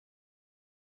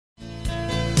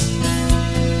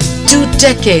2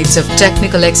 decades of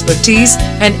technical expertise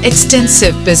and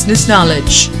extensive business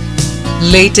knowledge.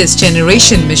 Latest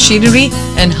generation machinery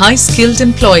and high-skilled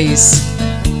employees.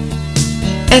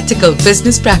 Ethical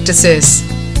business practices.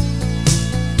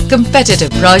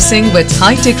 Competitive pricing with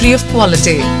high degree of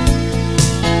quality.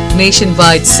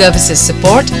 Nationwide services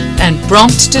support and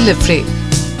prompt delivery.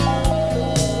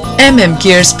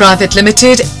 Gears Private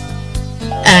Limited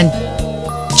and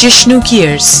Gishnu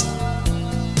Gears.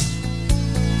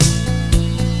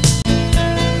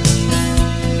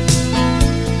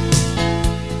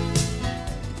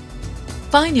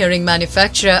 Pioneering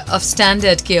manufacturer of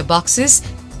standard gearboxes,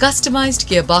 customized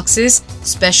gearboxes,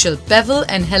 special bevel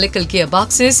and helical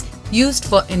gearboxes used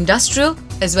for industrial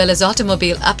as well as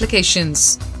automobile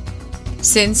applications.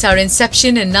 Since our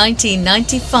inception in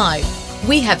 1995,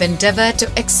 we have endeavored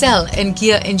to excel in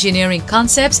gear engineering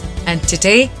concepts, and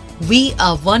today we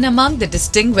are one among the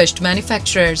distinguished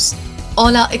manufacturers.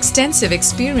 All our extensive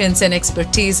experience and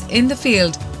expertise in the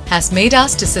field has made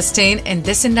us to sustain in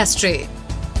this industry.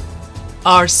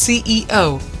 Our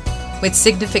CEO, with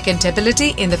significant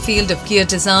ability in the field of gear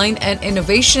design and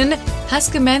innovation, has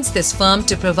commenced this firm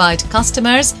to provide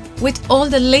customers with all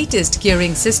the latest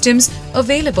gearing systems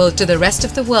available to the rest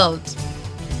of the world.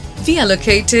 We are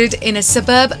located in a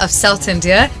suburb of South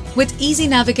India with easy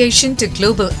navigation to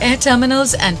global air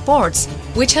terminals and ports,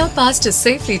 which help us to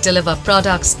safely deliver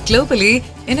products globally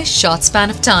in a short span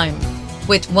of time.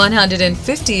 With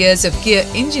 150 years of gear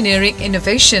engineering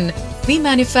innovation, we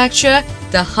manufacture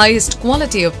the highest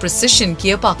quality of precision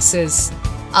gearboxes.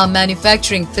 Our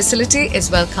manufacturing facility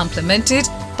is well complemented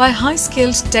by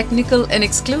high-skilled technical and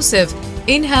exclusive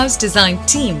in-house design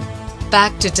team,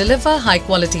 backed to deliver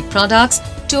high-quality products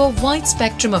to a wide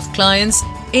spectrum of clients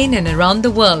in and around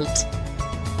the world.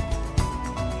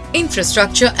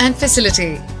 Infrastructure and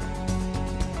facility.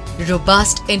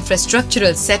 Robust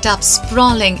infrastructural setup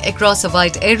sprawling across a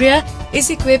wide area is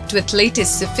equipped with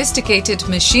latest sophisticated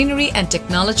machinery and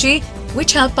technology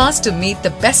which help us to meet the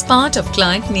best part of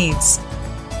client needs.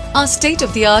 Our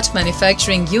state-of-the-art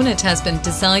manufacturing unit has been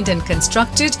designed and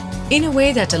constructed in a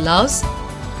way that allows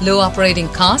low operating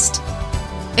cost,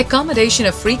 accommodation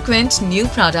of frequent new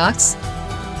products,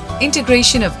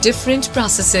 integration of different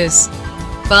processes,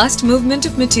 fast movement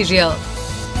of material.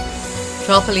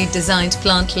 Properly designed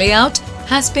plant layout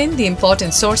has been the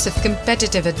important source of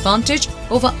competitive advantage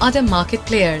over other market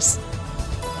players.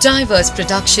 Diverse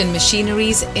production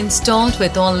machineries installed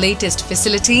with all latest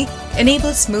facility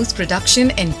enable smooth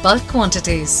production in bulk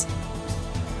quantities.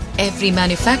 Every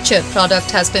manufactured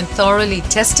product has been thoroughly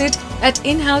tested at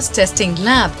in-house testing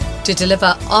lab to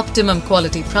deliver optimum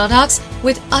quality products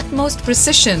with utmost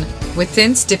precision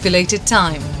within stipulated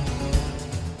time.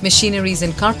 Machineries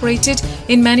incorporated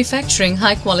in manufacturing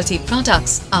high-quality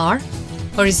products are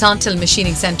horizontal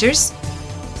machining centers,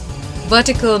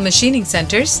 vertical machining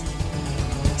centers,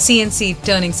 CNC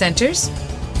turning centers,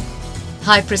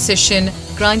 high-precision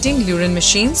grinding Lurin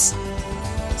machines,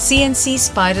 CNC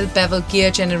spiral bevel gear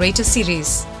generator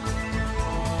series.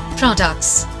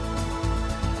 Products.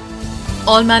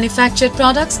 All manufactured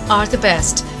products are the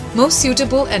best, most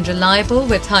suitable and reliable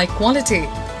with high quality,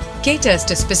 caters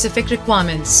to specific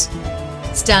requirements.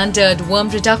 Standard worm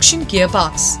reduction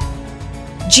gearbox,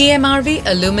 GMRV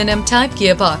aluminum type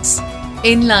gearbox,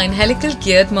 inline helical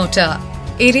geared motor,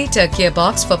 aerator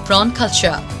gearbox for prawn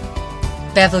culture,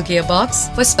 bevel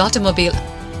gearbox for automobile,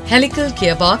 helical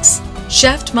gearbox,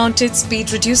 shaft mounted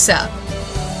speed reducer,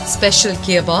 special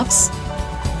gearbox,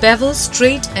 bevel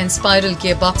straight and spiral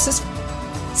gearboxes,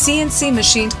 CNC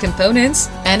machined components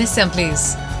and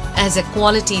assemblies. As a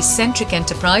quality-centric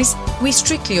enterprise, we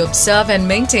strictly observe and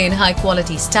maintain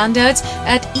high-quality standards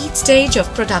at each stage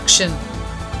of production.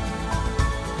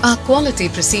 Our quality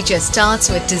procedure starts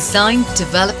with design,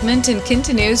 development and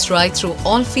continues right through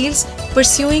all fields,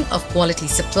 pursuing of quality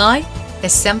supply,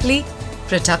 assembly,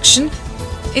 production,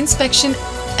 inspection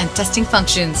and testing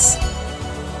functions.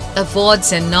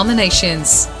 Awards and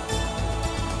nominations.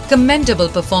 Commendable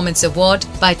Performance Award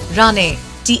by RANE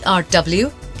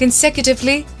TRW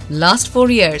consecutively last 4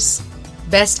 years.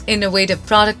 Best Innovative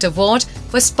Product Award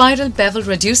for Spiral Bevel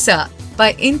Reducer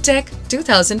by Intech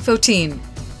 2014.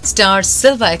 Star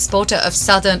Silver Exporter of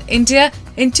Southern India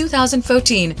in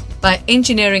 2014 by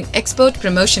Engineering Export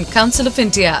Promotion Council of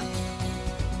India.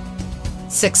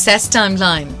 Success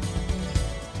Timeline.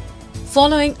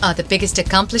 Following are the biggest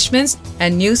accomplishments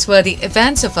and newsworthy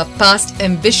events of our past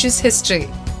ambitious history.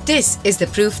 This is the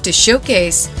proof to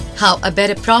showcase how a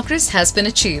better progress has been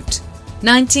achieved.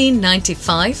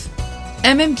 1995,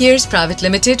 Gears Private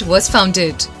Limited was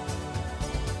founded.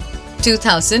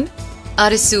 2000,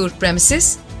 Arisur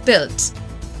premises built.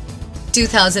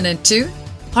 2002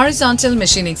 Horizontal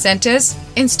machining centers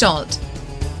installed.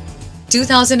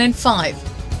 2005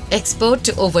 Export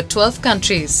to over 12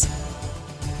 countries.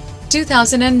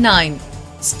 2009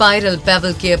 Spiral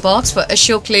bevel gearbox for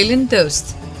Ashok Leyland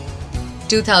Dost.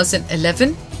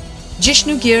 2011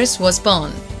 Gishnu gears was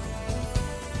born.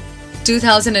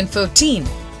 2014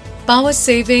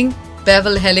 power-saving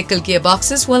bevel helical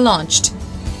gearboxes were launched.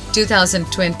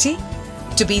 2020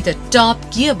 to be the top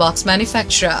gearbox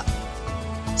manufacturer.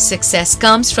 Success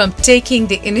comes from taking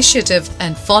the initiative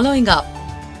and following up.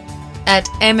 At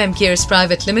Gears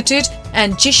Private Limited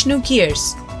and Gishnu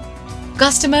Gears,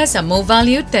 customers are more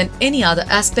valued than any other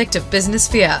aspect of business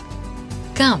sphere.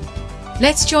 Come,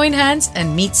 let's join hands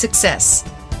and meet success.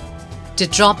 To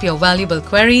drop your valuable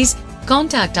queries,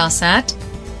 contact us at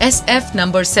SF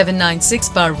number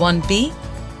 796/1B,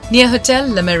 near Hotel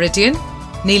Le Méridien,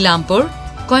 Neelampur,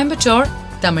 Coimbatore,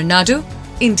 Tamil Nadu,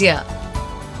 India.